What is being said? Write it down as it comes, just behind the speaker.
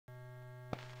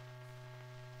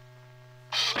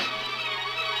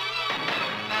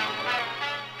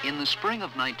In the spring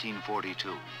of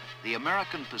 1942, the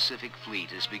American Pacific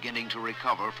Fleet is beginning to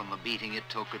recover from the beating it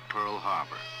took at Pearl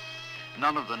Harbor.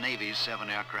 None of the Navy's 7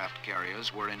 aircraft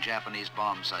carriers were in Japanese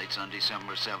bomb sites on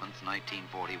December 7th,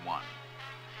 1941.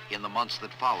 In the months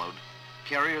that followed,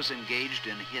 carriers engaged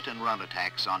in hit-and-run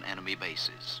attacks on enemy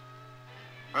bases.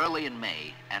 Early in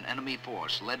May, an enemy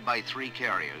force led by 3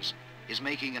 carriers is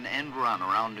making an end run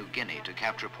around New Guinea to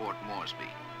capture Port Moresby.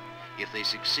 If they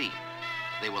succeed,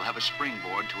 they will have a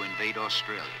springboard to invade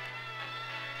Australia.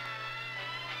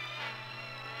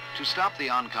 To stop the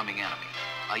oncoming enemy,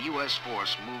 a U.S.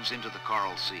 force moves into the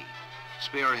Coral Sea,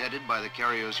 spearheaded by the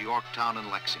carriers Yorktown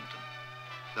and Lexington.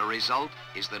 The result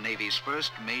is the Navy's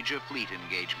first major fleet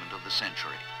engagement of the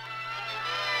century.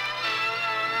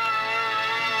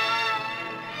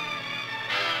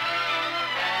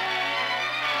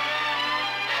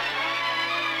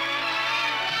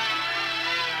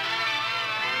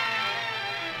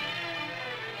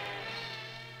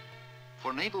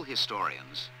 For naval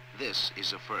historians, this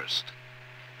is a first.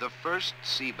 The first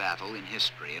sea battle in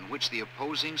history in which the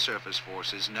opposing surface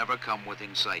forces never come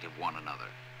within sight of one another.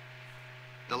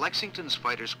 The Lexington's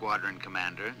fighter squadron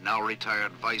commander, now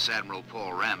retired Vice Admiral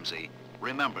Paul Ramsey,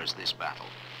 remembers this battle.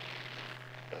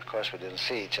 Of course, we didn't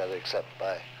see each other except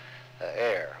by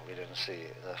air. We didn't see,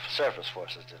 the surface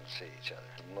forces didn't see each other.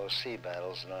 In most sea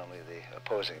battles, normally the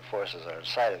opposing forces are in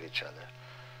sight of each other.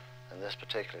 In this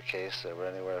particular case, they were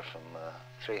anywhere from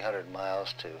 300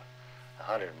 miles to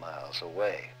 100 miles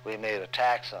away. We made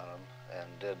attacks on them and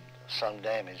did some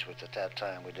damage, which at that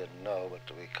time we didn't know, but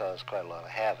we caused quite a lot of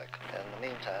havoc. In the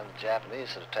meantime, the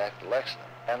Japanese had attacked the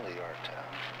Lexington and the Yorktown.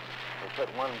 They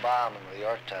put one bomb in the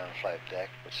Yorktown flight deck,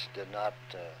 which did not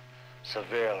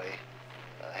severely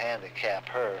handicap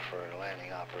her for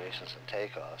landing operations and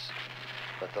takeoffs.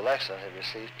 But the Lexington had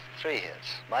received 3 hits.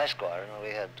 My squadron, we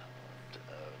had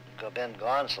been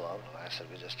gone so long, I said,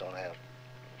 we just don't have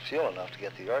fuel enough to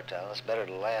get the Yorktown. It's better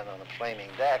to land on a flaming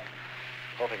deck,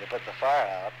 hoping to put the fire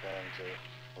out, than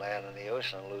to land in the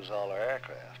ocean and lose all our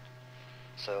aircraft.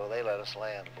 So they let us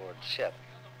land aboard the ship.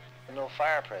 No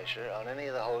fire pressure on any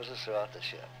of the hoses throughout the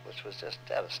ship, which was just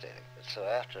devastating. So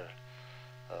after,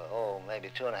 maybe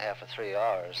 2.5 or 3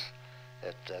 hours,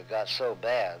 it got so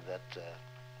bad that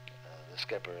the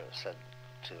skipper said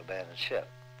to abandon ship.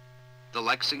 The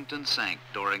Lexington sank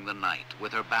during the night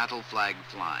with her battle flag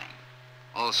flying.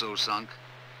 Also sunk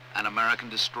an American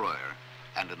destroyer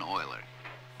and an oiler.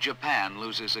 Japan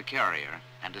loses a carrier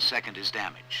and a second is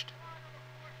damaged.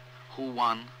 Who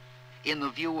won? In the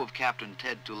view of Captain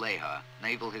Ted Tuleha,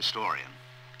 naval historian,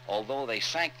 although they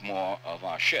sank more of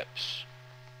our ships,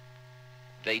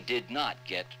 they did not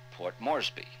get Port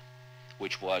Moresby,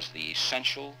 which was the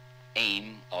essential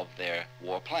aim of their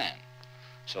war plan.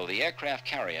 So the aircraft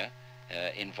carrier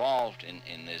involved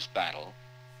in this battle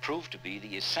proved to be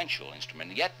the essential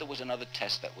instrument. Yet there was another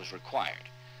test that was required,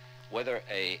 whether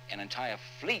an entire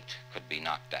fleet could be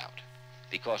knocked out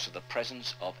because of the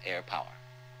presence of air power.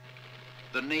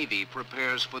 The Navy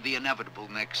prepares for the inevitable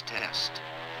next test.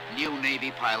 New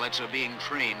Navy pilots are being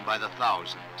trained by the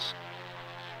thousands.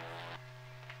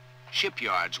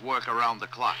 Shipyards work around the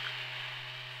clock.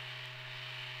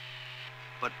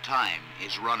 But time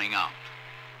is running out.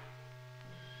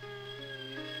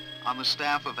 On the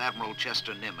staff of Admiral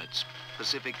Chester Nimitz,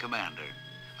 Pacific Commander,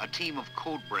 a team of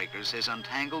code breakers has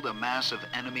untangled a mass of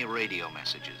enemy radio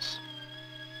messages.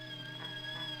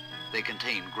 They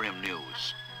contain grim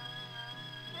news.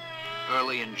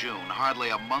 Early in June, hardly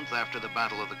a month after the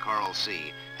Battle of the Coral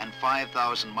Sea and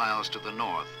 5,000 miles to the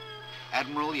north,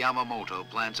 Admiral Yamamoto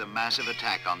plans a massive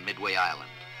attack on Midway Island,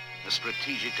 a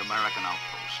strategic American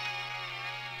outpost.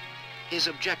 His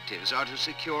objectives are to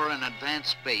secure an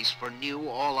advanced base for new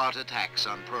all-out attacks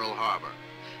on Pearl Harbor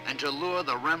and to lure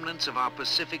the remnants of our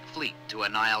Pacific Fleet to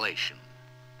annihilation.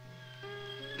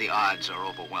 The odds are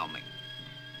overwhelming.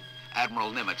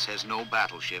 Admiral Nimitz has no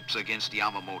battleships against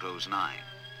Yamamoto's 9.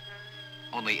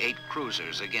 Only 8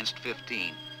 cruisers against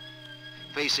 15.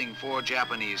 Facing 4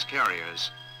 Japanese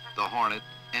carriers, the Hornet,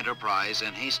 Enterprise,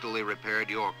 and hastily repaired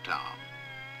Yorktown.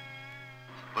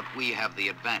 But we have the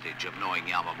advantage of knowing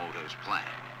Yamamoto's plan.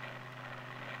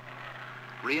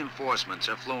 Reinforcements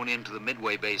are flown into the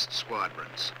Midway-based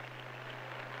squadrons.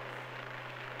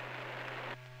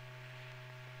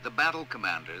 The battle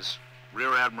commanders,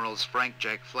 Rear Admirals Frank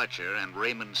Jack Fletcher and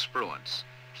Raymond Spruance,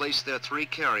 placed their 3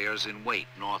 carriers in wait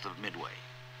north of Midway.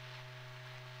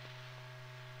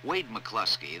 Wade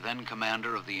McCluskey, then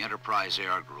commander of the Enterprise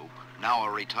Air Group, now a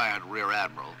retired Rear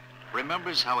Admiral,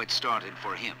 remembers how it started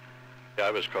for him. I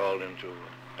was called into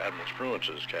Admiral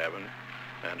Spruance's cabin,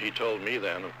 and he told me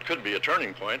then it could be a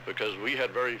turning point because we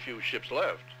had very few ships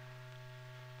left.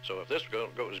 So if this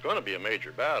was going to be a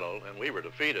major battle and we were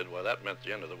defeated, well, that meant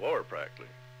the end of the war practically.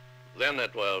 Then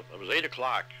it was 8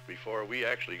 o'clock before we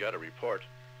actually got a report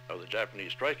of the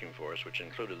Japanese striking force, which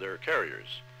included their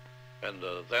carriers. And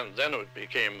then it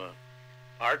became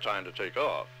our time to take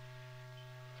off.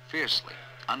 Fiercely,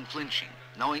 unflinching,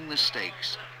 knowing the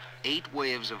stakes, 8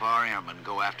 waves of our airmen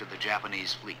go after the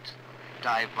Japanese fleet.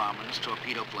 Dive bombers,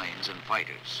 torpedo planes, and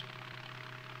fighters.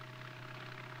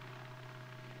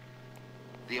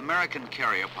 The American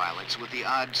carrier pilots, with the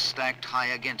odds stacked high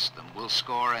against them, will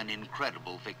score an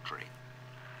incredible victory.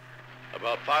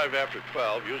 About 5 after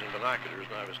 12, using binoculars,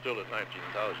 and I was still at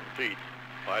 19,000 feet,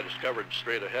 I discovered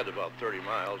straight ahead about 30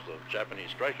 miles the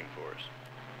Japanese striking force.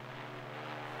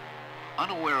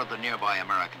 Unaware of the nearby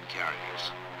American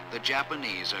carriers, the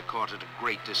Japanese are caught at a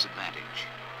great disadvantage.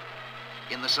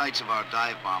 In the sights of our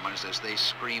dive bombers as they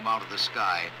scream out of the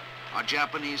sky, are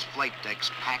Japanese flight decks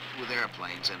packed with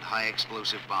airplanes and high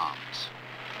explosive bombs.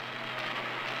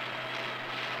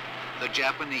 The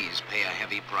Japanese pay a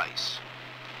heavy price.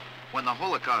 When the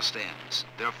Holocaust ends,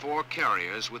 their 4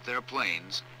 carriers with their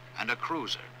planes and a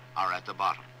cruiser are at the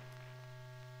bottom.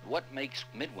 What makes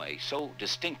Midway so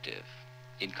distinctive,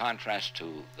 in contrast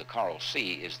to the Coral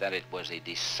Sea, is that it was a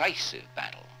decisive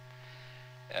battle.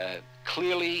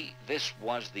 Clearly, this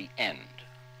was the end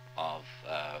of,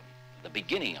 the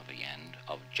beginning of the end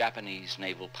of Japanese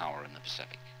naval power in the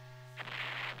Pacific.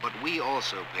 But we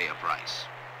also pay a price.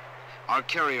 Our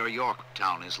carrier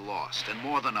Yorktown is lost and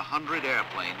more than 100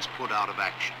 airplanes put out of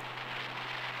action.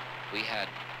 We had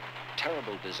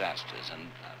terrible disasters, and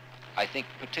I think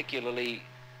particularly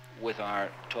with our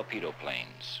torpedo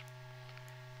planes.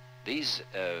 These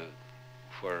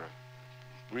were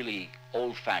really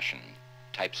old-fashioned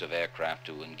types of aircraft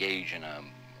to engage in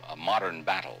a modern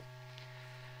battle.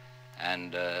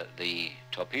 And the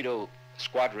torpedo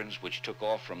squadrons which took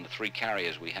off from the 3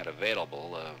 carriers we had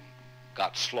available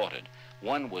got slaughtered.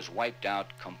 One was wiped out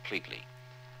completely.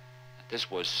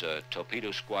 This was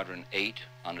Torpedo Squadron 8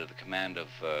 under the command of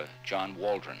John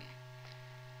Waldron.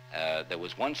 There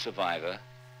was one survivor.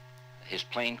 His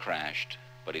plane crashed,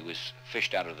 but he was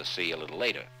fished out of the sea a little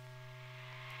later.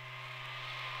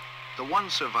 The one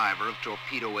survivor of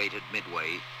Torpedo 8 at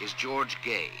Midway is George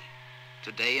Gay,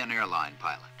 today an airline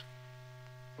pilot.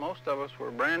 Most of us were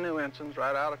brand new ensigns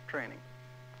right out of training.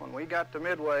 When we got to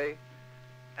Midway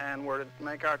and were to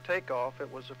make our takeoff,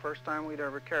 it was the first time we'd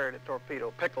ever carried a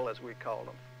torpedo, pickle as we called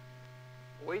them.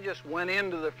 We just went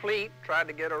into the fleet, tried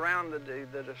to get around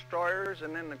the destroyers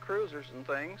and then the cruisers and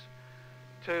things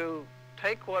to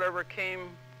take whatever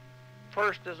came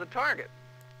first as a target.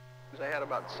 They had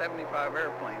about 75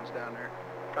 airplanes down there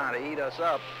trying to eat us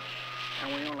up,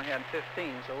 and we only had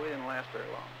 15, so we didn't last very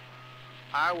long.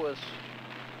 I was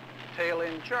tail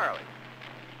end Charlie,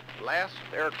 last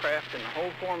aircraft in the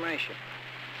whole formation.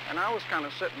 And I was kind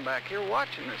of sitting back here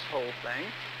watching this whole thing.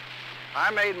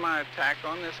 I made my attack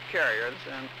on this carrier,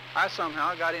 and I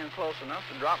somehow got in close enough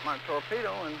to drop my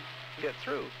torpedo and get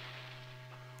through.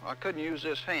 I couldn't use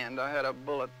this hand. I had a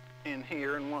bullet in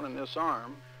here and one in this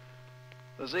arm.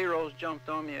 The Zeros jumped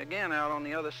on me again out on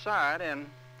the other side and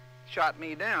shot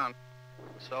me down.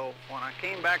 So when I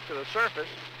came back to the surface,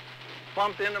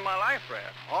 bumped into my life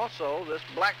raft. Also, this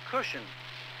black cushion.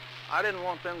 I didn't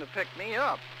want them to pick me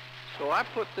up. So I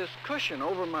put this cushion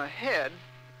over my head,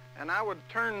 and I would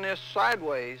turn this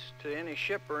sideways to any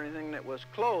ship or anything that was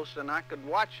close, and I could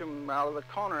watch them out of the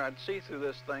corner. I'd see through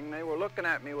this thing. They were looking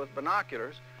at me with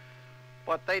binoculars,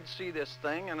 but they'd see this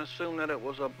thing and assume that it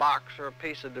was a box or a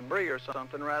piece of debris or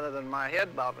something rather than my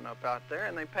head bobbing up out there,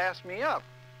 and they passed me up.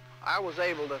 I was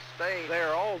able to stay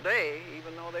there all day,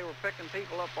 even though they were picking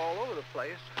people up all over the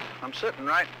place. I'm sitting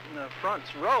right in the front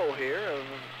row here of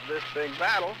this big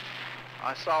battle.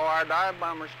 I saw our dive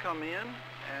bombers come in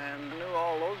and knew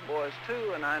all those boys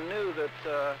too, and I knew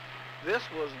that this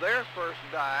was their first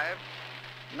dive,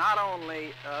 not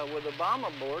only with a bomb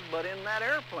aboard, but in that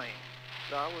airplane.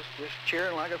 So I was just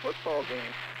cheering like a football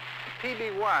game. The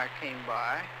PBY came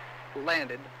by,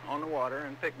 landed on the water,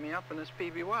 and picked me up in this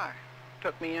PBY.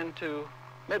 Took me into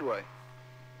Midway.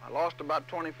 I lost about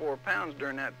 24 pounds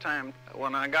during that time.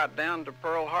 When I got down to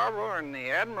Pearl Harbor and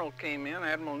the Admiral came in,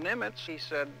 Admiral Nimitz, he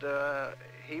said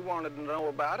he wanted to know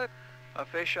about it. A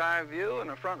fisheye view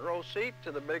and a front row seat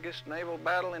to the biggest naval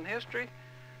battle in history.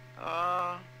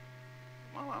 Well,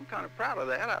 I'm kind of proud of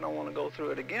that. I don't want to go through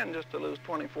it again just to lose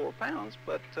 24 pounds,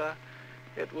 but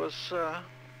it was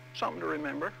something to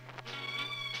remember.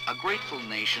 A grateful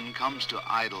nation comes to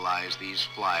idolize these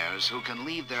flyers who can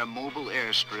leave their mobile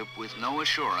airstrip with no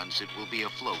assurance it will be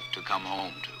afloat to come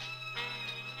home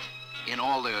to. In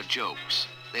all their jokes,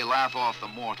 they laugh off the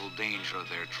mortal danger of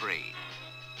their trade.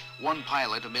 One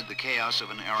pilot, amid the chaos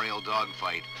of an aerial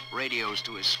dogfight, radios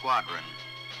to his squadron,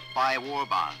 "Buy war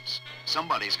bonds.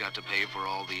 Somebody's got to pay for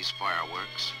all these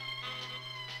fireworks."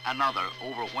 Another,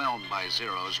 overwhelmed by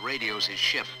Zeros, radios his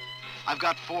ship, "I've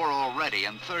got 4 already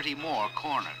and 30 more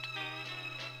cornered."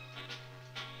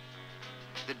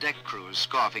 The deck crews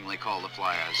scoffingly call the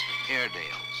flyers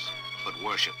Airedales, but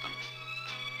worship them.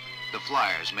 The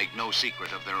flyers make no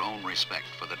secret of their own respect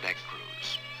for the deck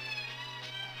crews.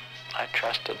 I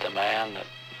trusted the man that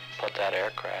put that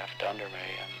aircraft under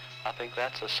me, and I think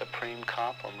that's a supreme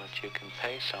compliment you can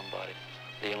pay somebody.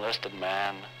 The enlisted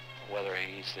man, whether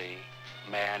he's the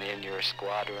man in your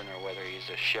squadron or whether he's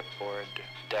a shipboard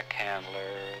deck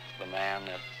handler, the man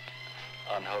that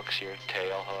unhooks your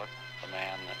tail hook, the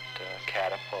man that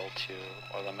catapults you,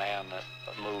 or the man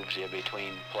that moves you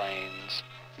between planes.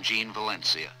 Gene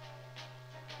Valencia.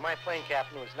 My plane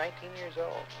captain was 19 years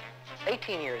old,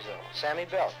 18 years old, Sammy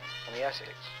Belt from the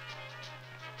Essex.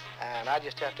 And I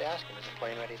just have to ask him, is the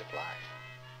plane ready to fly?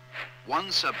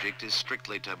 One subject is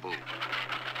strictly taboo.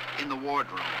 In the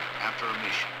wardroom, after a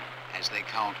mission, as they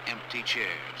count empty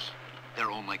chairs,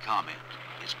 their only comment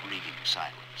is grieving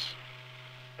silence.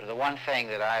 The one thing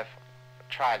that I've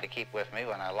tried to keep with me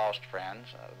when I lost friends,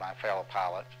 my fellow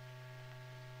pilots,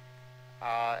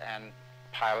 and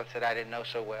pilots that I didn't know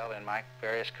so well in my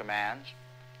various commands,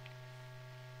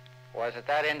 was that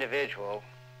that individual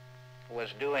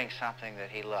was doing something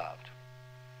that he loved.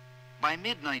 By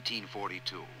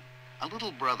mid-1942, a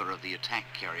little brother of the attack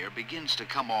carrier begins to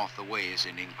come off the ways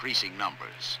in increasing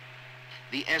numbers.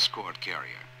 The escort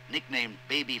carrier, nicknamed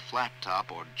Baby Flat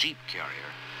Top or Jeep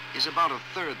Carrier, is about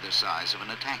 1/3 the size of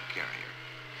an attack carrier.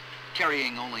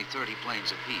 Carrying only 30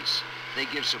 planes apiece, they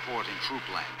give support in troop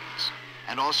landings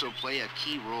and also play a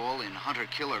key role in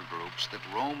hunter-killer groups that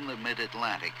roam the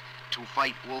mid-Atlantic to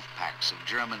fight wolf packs of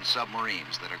German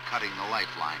submarines that are cutting the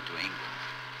lifeline to England.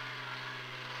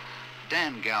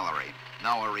 Dan Gallery,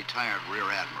 now a retired rear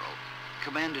admiral,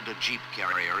 commanded a Jeep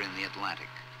carrier in the Atlantic.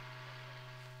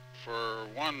 For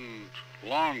one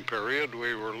long period,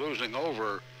 we were losing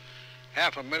over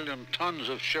 500,000 tons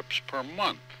of ships per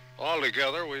month.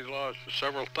 Altogether, we lost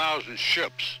several thousand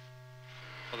ships.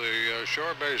 The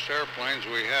shore-based airplanes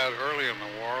we had early in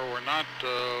the war were not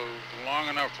long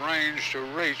enough range to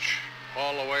reach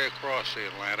all the way across the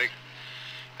Atlantic,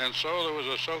 and so there was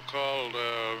a so-called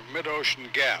mid-ocean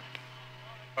gap.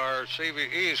 Our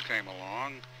CVEs came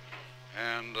along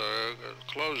and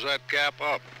closed that gap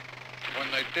up.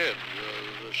 When they did,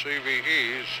 the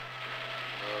CVEs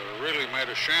really made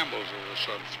a shambles of the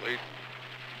Sud fleet.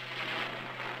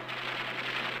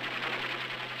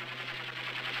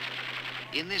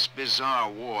 In this bizarre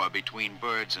war between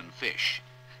birds and fish,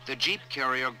 the Jeep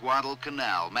carrier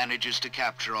Guadalcanal manages to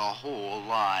capture a whole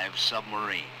live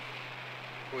submarine.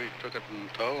 We took it in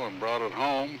tow and brought it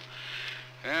home,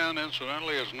 and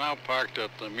incidentally it's now parked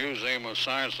at the Museum of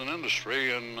Science and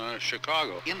Industry in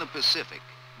Chicago. In the Pacific,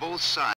 both sides